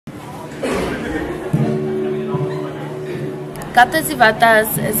Gatas y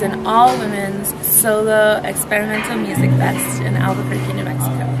Vatas is an all-women's solo experimental music fest in Albuquerque, New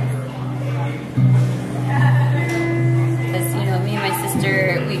Mexico. As you know, me and my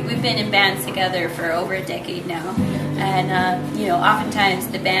sister, we've been in bands together for over a decade now. And you know, oftentimes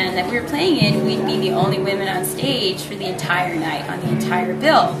the band that we were playing in, we'd be the only women on stage for the entire night, on the entire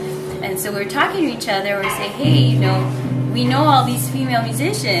bill. And so we were talking to each other, we say, hey, you know, we know all these female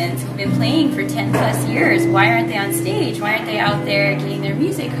musicians who've been playing for 10 plus years. Why aren't they on stage? Why aren't they out there getting their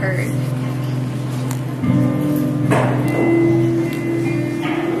music heard?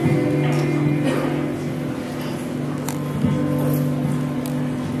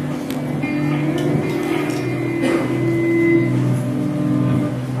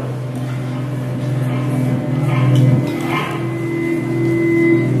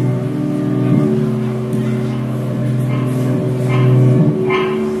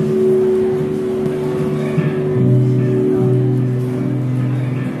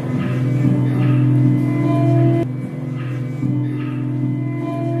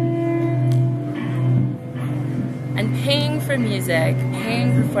 And paying for music,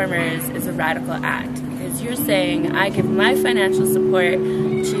 paying performers is a radical act, because you're saying, I give my financial support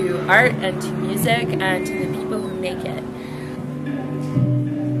to art and to music and to the people who make it.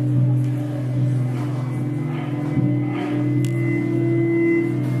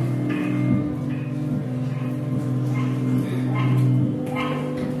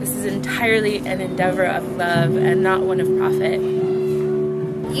 This is entirely an endeavor of love and not one of profit.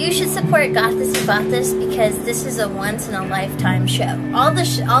 You should support Gatas y Vatas because this is a once-in-a-lifetime show. All the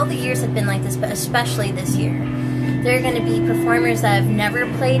years have been like this, but especially this year. There are going to be performers that have never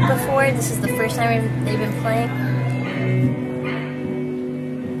played before. This is the first time they've been playing.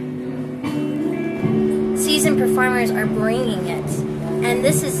 Seasoned performers are bringing it. And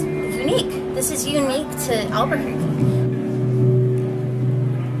this is unique. This is unique to Albuquerque.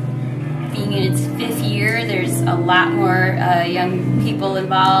 Being in its 5th year, there's a lot more young people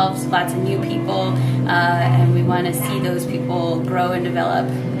involved, lots of new people, and we want to see those people grow and develop.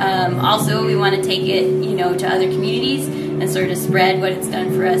 Also, we want to take it, you know, to other communities and sort of spread what it's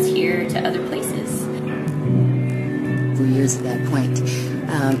done for us here to other places. For years at that point,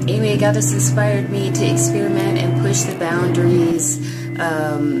 Amy Gatas inspired me to experiment and push the boundaries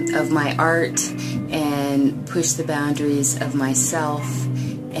of my art and push the boundaries of myself.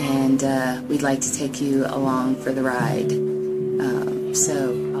 And we'd like to take you along for the ride.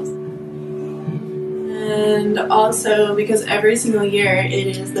 And also because every single year it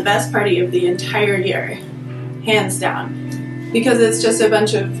is the best party of the entire year, hands down. Because it's just a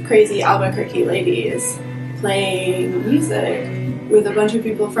bunch of crazy Albuquerque ladies playing music with a bunch of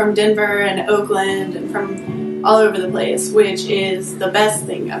people from Denver and Oakland and from all over the place, which is the best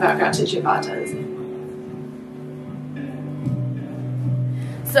thing about Gatas y Vatas.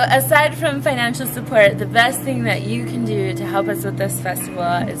 So aside from financial support, the best thing that you can do to help us with this festival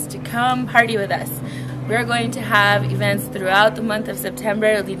is to come party with us. We're going to have events throughout the month of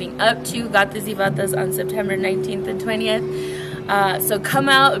September leading up to Gatas y Vatas on September 19th and 20th. So come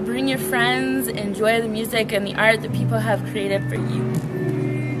out, bring your friends, enjoy the music and the art that people have created for you.